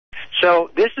So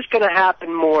this is going to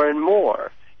happen more and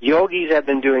more. Yogis have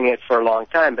been doing it for a long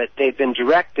time, but they've been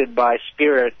directed by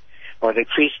Spirit or the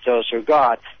Christos or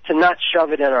God to not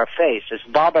shove it in our face. It's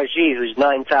Babaji, who's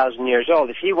 9,000 years old.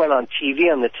 If he went on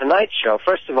TV on The Tonight Show,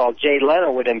 first of all, Jay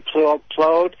Leno would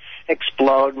explode,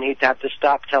 and he'd have to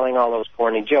stop telling all those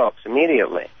corny jokes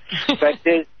immediately. But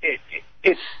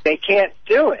they can't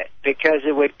do it because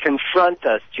it would confront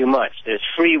us too much. There's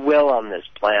free will on this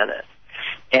planet.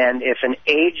 And if an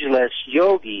ageless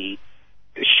yogi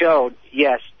showed,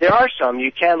 yes, there are some,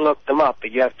 you can look them up,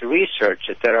 but you have to research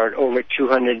it, that are over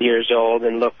 200 years old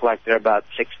and look like they're about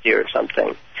 60 or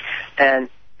something.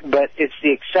 But it's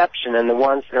the exception, and the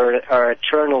ones that are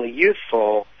eternally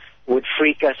youthful would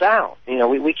freak us out. You know,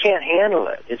 we can't handle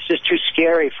it. It's just too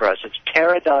scary for us. It's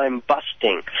paradigm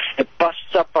busting. It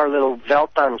busts up our little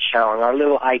Weltanschauung, our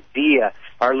little idea,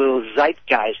 our little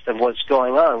zeitgeist of what's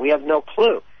going on. We have no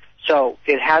clue. So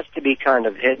it has to be kind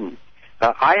of hidden.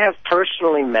 I have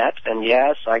personally met, and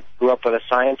yes, I grew up with a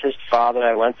scientist father.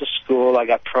 I went to school. I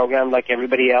got programmed like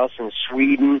everybody else in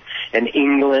Sweden and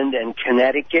England and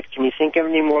Connecticut. Can you think of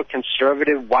any more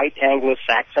conservative, white,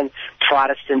 Anglo-Saxon,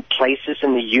 Protestant places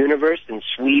in the universe than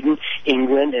Sweden,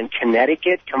 England, and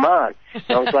Connecticut? Come on. It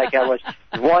was like I was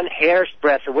one hair's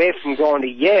breadth away from going to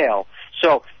Yale.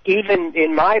 So even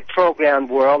in my programmed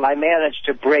world, I managed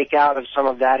to break out of some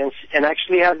of that and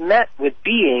actually have met with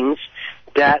beings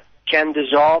that can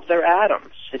dissolve their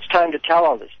atoms. It's time to tell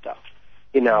all this stuff,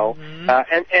 you know.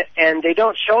 And they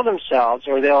don't show themselves,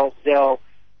 or they'll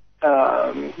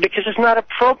because it's not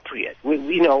appropriate.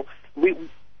 Everyone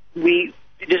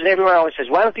always says,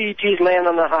 why don't the ETs land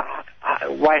on the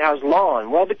White House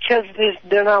lawn? Well, because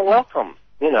they're not welcome,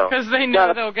 you know. Because they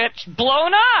know they'll get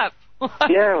blown up.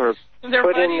 Yeah, or their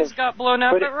buddies got blown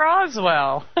up at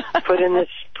Roswell. put in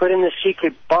the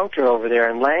secret bunker over there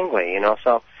in Langley, you know.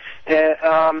 So,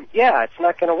 yeah, it's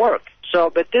not going to work.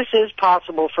 So, but this is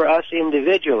possible for us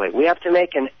individually. We have to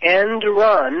make an end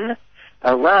run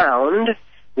around.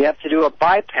 We have to do a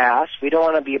bypass. We don't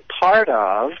want to be a part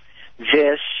of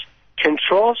this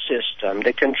control system.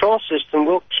 The control system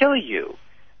will kill you.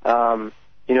 You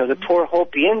know, the poor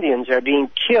Hopi Indians are being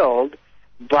killed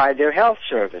by their health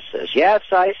services. Yes,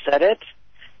 I said it.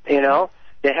 You know,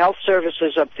 the health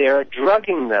services up there are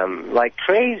drugging them like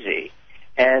crazy.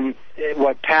 And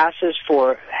what passes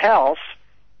for health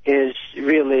is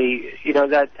really, you know,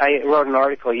 that I wrote an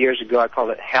article years ago. I called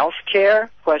it Health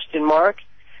Care, ?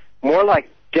 More like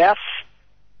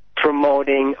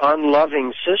death-promoting,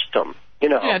 unloving system, you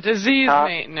know. Yeah, disease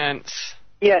maintenance.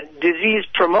 Yeah, disease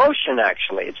promotion,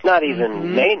 actually. It's not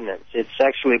even maintenance. It's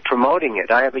actually promoting it.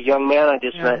 I have a young man I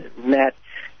just met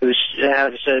who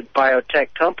has a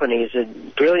biotech company. He's a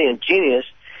brilliant genius,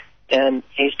 and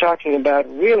he's talking about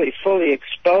really fully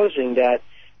exposing that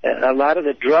a lot of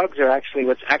the drugs are actually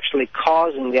what's actually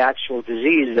causing the actual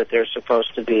disease that they're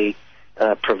supposed to be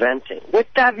preventing.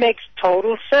 That makes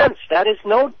total sense. That is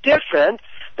no different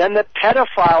than the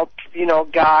pedophile, you know,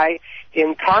 guy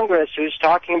in Congress who's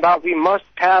talking about we must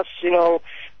pass, you know,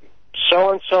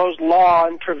 so-and-so's law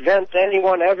and prevent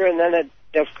anyone ever, and then,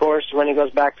 of course, when he goes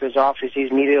back to his office,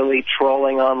 he's immediately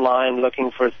trolling online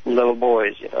looking for little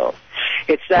boys, you know.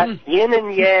 It's that yin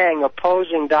and yang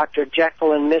opposing Dr.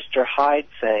 Jekyll and Mr. Hyde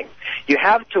thing. You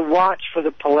have to watch for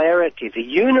the polarity. The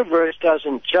universe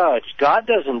doesn't judge. God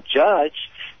doesn't judge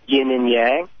yin and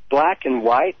yang. Black and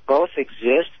white both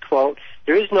exist. Quote,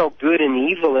 there is no good and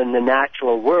evil in the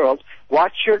natural world.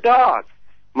 Watch your dog.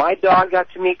 My dog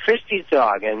got to meet Christy's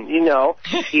dog, and, you know,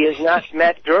 he has not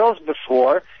met girls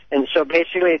before, and so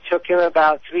basically it took him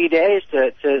about 3 days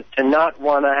to not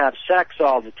want to have sex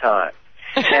all the time.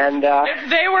 And if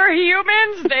they were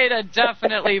humans, they'd have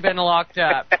definitely been locked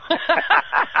up.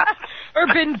 Or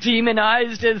been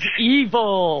demonized as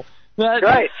evil.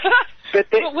 Right.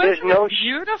 But there's no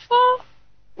beautiful?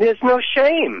 There's no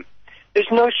shame. There's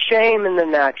no shame in the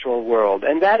natural world.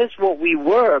 And that is what we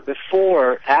were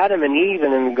before Adam and Eve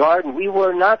in the garden. We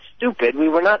were not stupid. We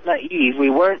were not naive. We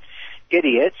weren't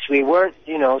idiots. We weren't,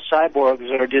 you know,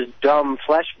 cyborgs or just dumb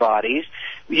flesh bodies.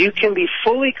 You can be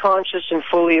fully conscious and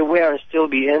fully aware and still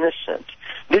be innocent.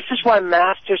 This is why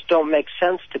masters don't make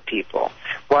sense to people.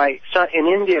 Why in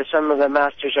India some of the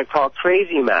masters are called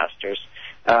crazy masters.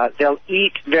 They'll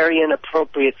eat very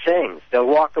inappropriate things. They'll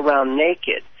walk around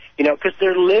naked. You know, because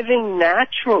they're living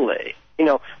naturally. You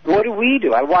know, what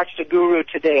do? I watched a guru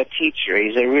today, a teacher.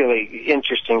 He's a really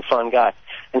interesting, fun guy.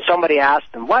 And somebody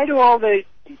asked him, why do all the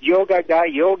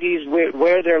yogis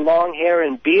wear their long hair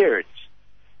and beards?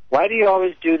 Why do you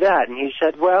always do that? And he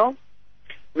said, well,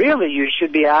 really, you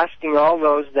should be asking all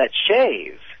those that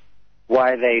shave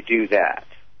why they do that.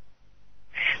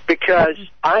 because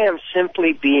I am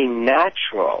simply being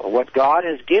natural. What God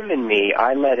has given me,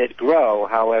 I let it grow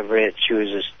however it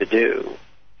chooses to do.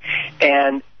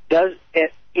 And does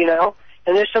it,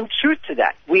 and there's some truth to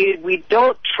that. We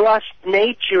don't trust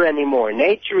nature anymore.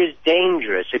 Nature is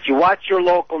dangerous. If you watch your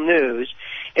local news,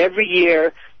 every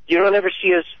year, you don't ever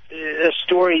see a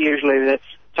story usually that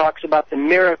talks about the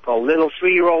miracle. Little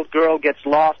 3-year-old girl gets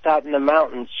lost out in the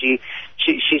mountains. She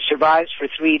survives for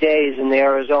 3 days in the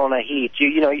Arizona heat.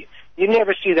 You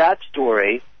never see that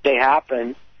story. They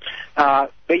happen.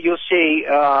 But you'll see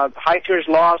hikers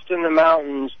lost in the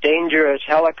mountains, dangerous,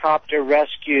 helicopter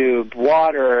rescued,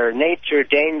 water, nature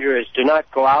dangerous, do not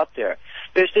go out there.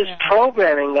 There's this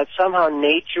programming that somehow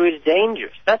nature is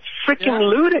dangerous. That's freaking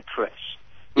ludicrous.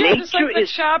 Yeah, just like the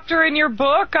chapter in your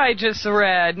book I just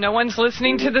read. No one's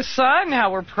listening to the sun,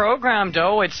 how we're programmed.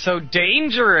 Oh, it's so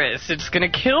dangerous. It's going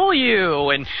to kill you,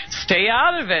 and stay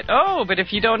out of it. Oh, but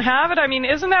if you don't have it, I mean,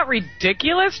 isn't that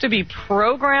ridiculous to be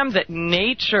programmed that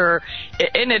nature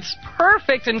in its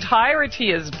perfect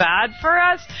entirety is bad for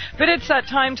us? But it's that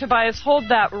time, Tobias. Hold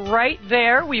that right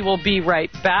there. We will be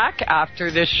right back after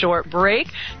this short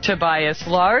break. Tobias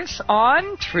Lars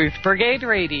on Truth Brigade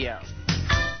Radio.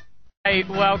 Right,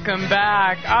 welcome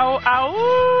back.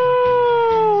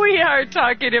 We are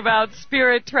talking about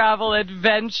spirit travel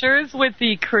adventures with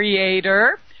the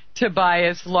creator,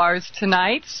 Tobias Lars,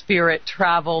 tonight.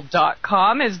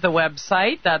 SpiritTravel.com is the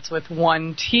website. That's with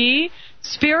one T.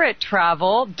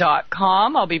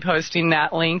 SpiritTravel.com. I'll be posting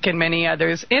that link and many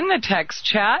others in the text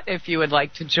chat if you would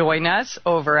like to join us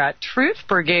over at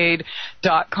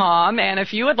truthbrigade.com. And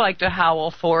if you would like to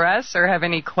howl for us or have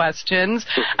any questions,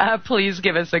 please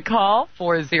give us a call,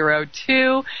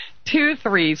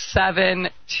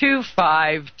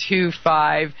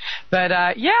 402-237-2525. But,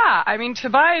 I mean,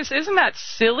 Tobias, isn't that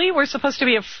silly? We're supposed to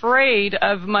be afraid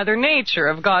of Mother Nature,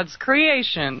 of God's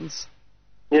creations.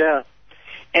 Yeah.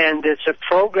 And it's a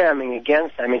programming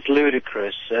against, I mean, it's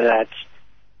ludicrous. That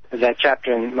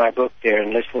chapter in my book there,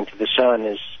 and Listening to the Sun,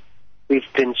 is we've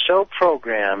been so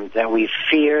programmed that we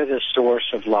fear the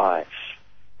source of life.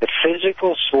 The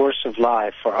physical source of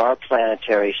life for our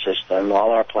planetary system,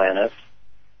 all our planets,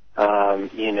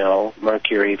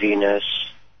 Mercury, Venus,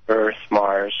 Earth,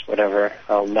 Mars, whatever.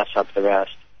 I'll mess up the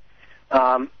rest.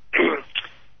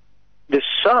 The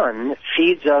sun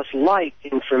feeds us light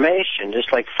information,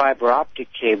 just like fiber optic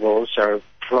cables are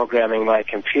programming my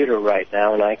computer right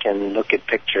now, and I can look at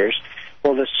pictures.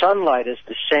 Well, the sunlight is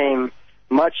the same,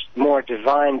 much more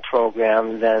divine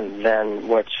program than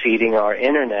what's feeding our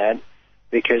internet,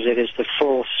 because it is the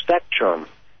full spectrum.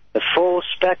 The full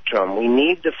spectrum. We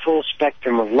need the full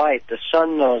spectrum of light. The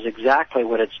sun knows exactly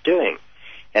what it's doing.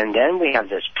 And then we have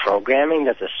this programming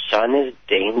that the sun is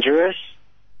dangerous.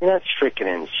 That's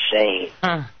freaking insane.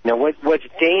 What's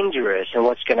dangerous and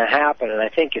what's going to happen, and I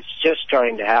think it's just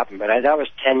starting to happen, but that was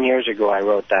 10 years ago I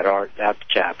wrote that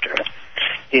chapter,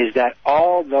 is that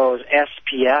all those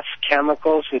SPF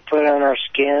chemicals we put on our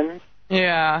skin,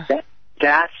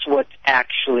 that's what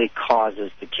actually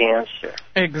causes the cancer.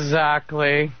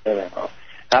 Exactly.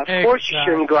 Of course you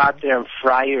shouldn't go out there and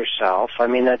fry yourself. I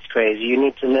mean, that's crazy. You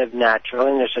need to live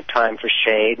naturally, and there's a time for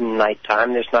shade and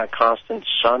nighttime. There's not constant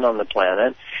sun on the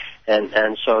planet.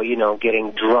 And so,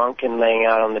 getting drunk and laying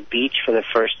out on the beach for the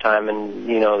first time in,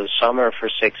 the summer for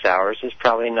 6 hours is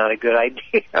probably not a good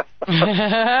idea.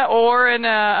 Or in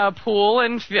a pool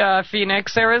in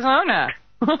Phoenix, Arizona.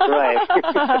 Right.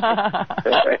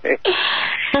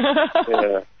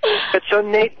 Yeah. But so,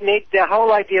 Nate, the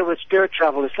whole idea with spirit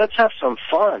travel is let's have some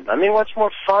fun. I mean, what's more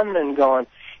fun than going,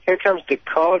 here comes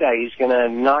Dakota, he's going to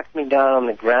knock me down on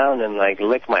the ground and,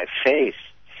 lick my face.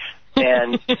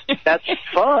 And that's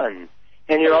fun.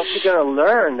 And you're also going to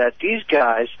learn that these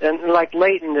guys, and like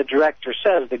Leighton, the director,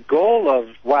 says, the goal of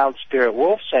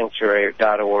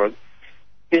WildSpiritWolfSanctuary.org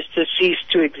is to cease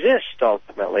to exist,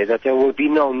 ultimately, that there will be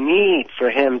no need for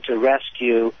him to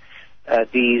rescue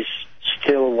these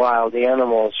still wild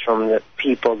animals from the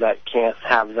people that can't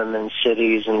have them in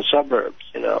cities and suburbs,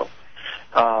 but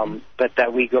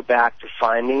that we go back to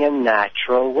finding a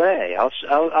natural way.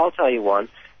 I'll tell you one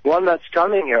that's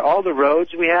coming here. All the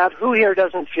roads we have, who here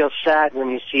doesn't feel sad when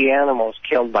you see animals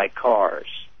killed by cars?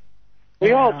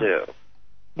 We all do,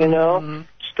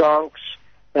 Skunks.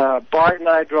 Bart and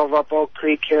I drove up Oak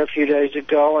Creek here a few days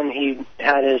ago, and he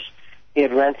had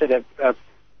rented a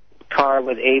car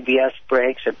with ABS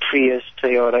brakes, a Prius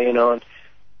Toyota, and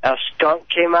a skunk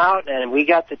came out, and we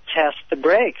got to test the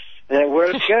brakes, and it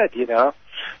worked good,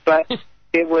 But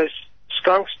it was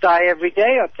skunks die every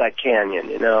day up that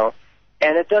canyon,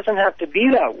 and it doesn't have to be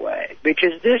that way,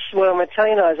 because what I'm going to tell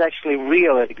you now is actually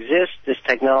real. It exists. This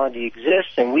technology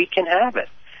exists, and we can have it.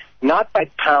 not by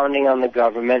pounding on the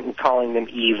government and calling them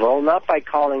evil, not by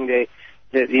calling the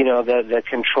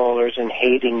controllers and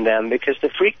hating them, because the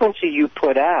frequency you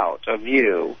put out of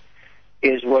you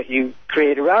is what you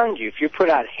create around you. If you put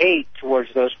out hate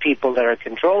towards those people that are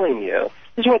controlling you,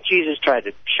 this is what Jesus tried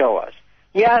to show us.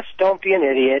 Yes, don't be an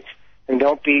idiot and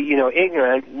don't be,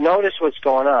 ignorant. Notice what's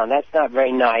going on. That's not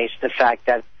very nice, the fact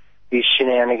that these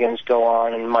shenanigans go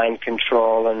on and mind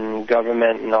control and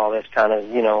government and all this kind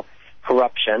of,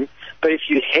 corruption. But if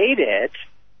you hate it,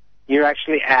 you're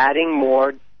actually adding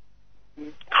more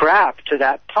crap to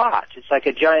that pot. It's like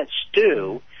a giant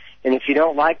stew, and if you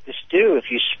don't like the stew,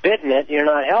 if you spit in it, you're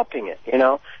not helping it,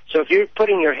 So if you're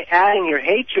adding your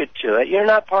hatred to it, you're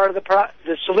not part of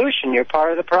the solution. You're part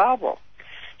of the problem.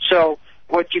 So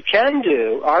what you can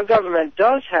do, our government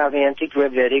does have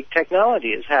anti-gravitic technology.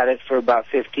 It's had it for about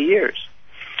 50 years.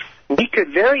 We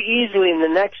could very easily, in the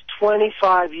next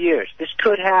 25 years, this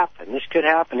could happen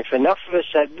if enough of us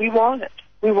said, we want it.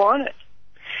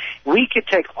 We could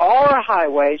take all our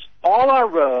highways, all our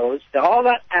roads, all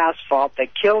that asphalt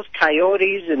that kills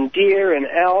coyotes and deer and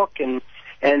elk and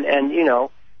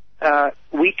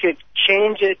we could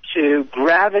change it to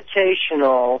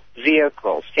gravitational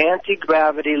vehicles,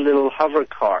 anti-gravity little hover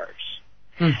cars.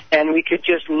 And we could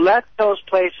just let those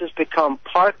places become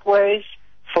parkways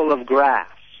full of grass.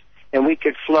 And we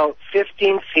could float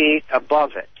 15 feet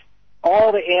above it.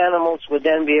 All the animals would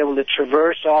then be able to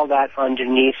traverse all that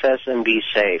underneath us and be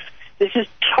safe. This is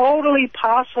totally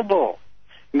possible.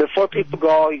 And before people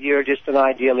go, oh, you're just an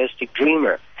idealistic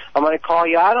dreamer, I'm going to call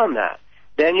you out on that.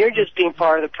 Then you're just being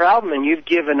part of the problem and you've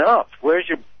given up. Where's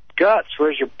your guts?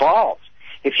 Where's your balls?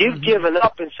 If you've given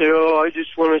up and said, oh, I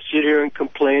just want to sit here and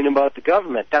complain about the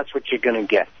government, that's what you're going to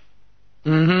get.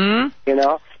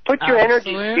 Put your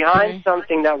energy behind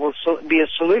something that will be a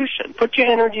solution. Put your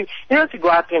energy. You don't have to go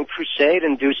out there and crusade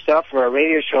and do stuff for a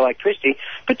radio show like Christy,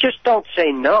 but just don't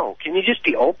say no. Can you just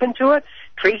be open to it?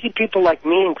 Crazy people like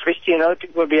me and Christy and other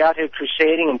people would be out here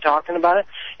crusading and talking about it.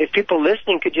 If people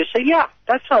listening could just say, yeah,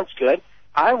 that sounds good,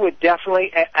 I would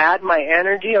definitely add my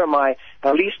energy or my,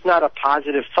 at least not a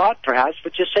positive thought perhaps,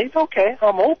 but just say, okay,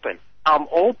 I'm open. I'm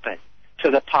open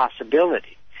to the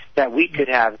possibility that we could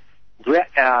have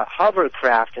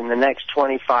hovercraft in the next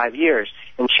 25 years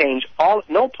and change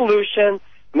no pollution,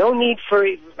 no need for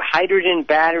hydrogen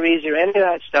batteries or any of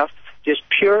that stuff, just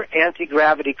pure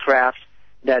anti-gravity craft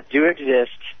that do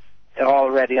exist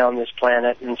already on this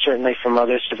planet and certainly from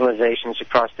other civilizations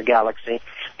across the galaxy.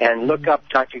 And look up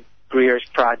Dr. Greer's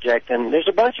project, and there's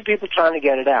a bunch of people trying to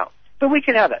get it out. But we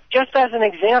could have it, just as an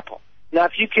example. Now,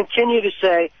 if you continue to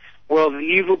say, well, the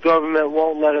evil government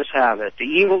won't let us have it, the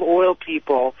evil oil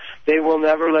people, they will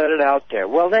never let it out there,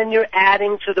 well, then you're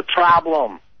adding to the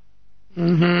problem.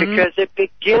 Because it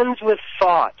begins with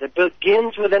thought. It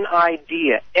begins with an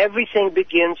idea. Everything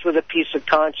begins with a piece of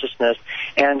consciousness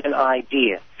and an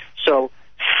idea. So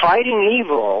fighting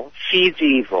evil feeds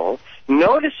evil,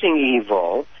 noticing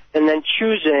evil, and then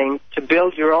choosing to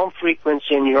build your own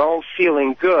frequency and your own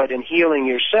feeling good and healing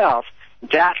yourself,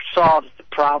 that solves the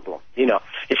problem.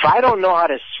 If I don't know how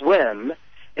to swim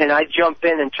and I jump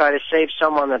in and try to save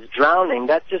someone that's drowning,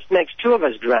 that just makes two of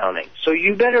us drowning. So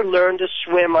you better learn to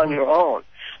swim on your own.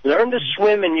 Learn to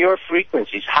swim in your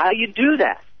frequencies. How do you do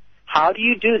that? How do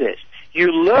you do this?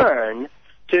 You learn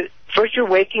to, first you're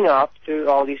waking up to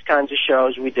all these kinds of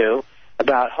shows we do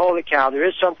about, holy cow, there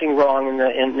is something wrong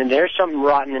and there's something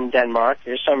rotten in Denmark.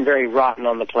 There's something very rotten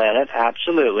on the planet,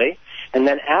 absolutely. And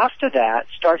then after that,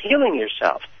 start healing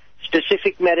yourself.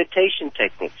 Specific meditation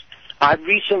techniques. I've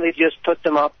recently just put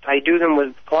them up. I do them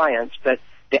with clients, but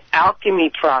the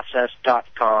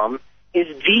alchemyprocess.com is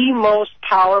the most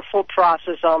powerful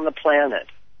process on the planet.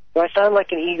 Do I sound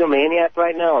like an egomaniac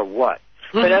right now or what?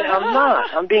 But I'm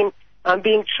not. I'm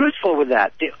being truthful with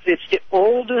that. It's the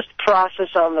oldest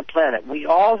process on the planet. We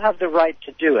all have the right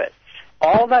to do it.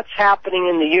 All that's happening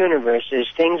in the universe is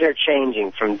things are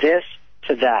changing from this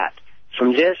to that,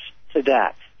 from this to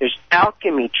that. There's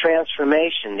alchemy,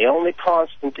 transformation. The only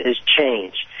constant is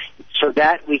change. So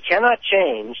that we cannot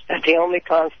change, that the only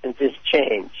constant is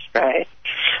change, right?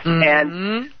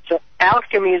 And so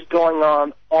alchemy is going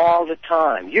on all the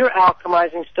time. You're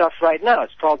alchemizing stuff right now.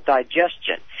 It's called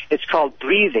digestion. It's called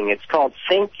breathing. It's called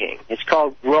thinking. It's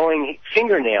called growing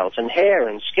fingernails and hair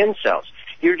and skin cells.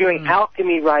 You're doing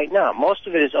alchemy right now. Most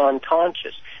of it is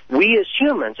unconscious. We as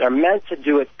humans are meant to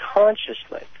do it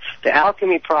consciously. The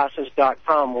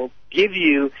alchemyprocess.com will give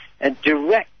you a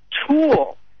direct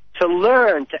tool to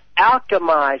learn to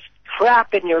alchemize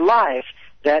crap in your life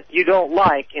that you don't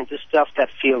like into stuff that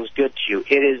feels good to you.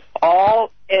 It is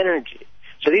all energy.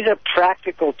 So these are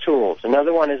practical tools.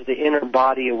 Another one is the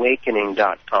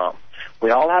innerbodyawakening.com.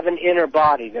 We all have an inner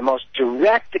body, the most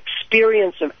direct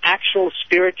experience of actual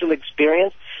spiritual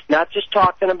experience, not just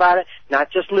talking about it,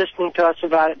 not just listening to us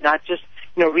about it, not just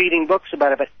reading books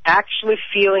about it, but actually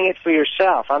feeling it for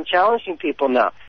yourself. I'm challenging people now.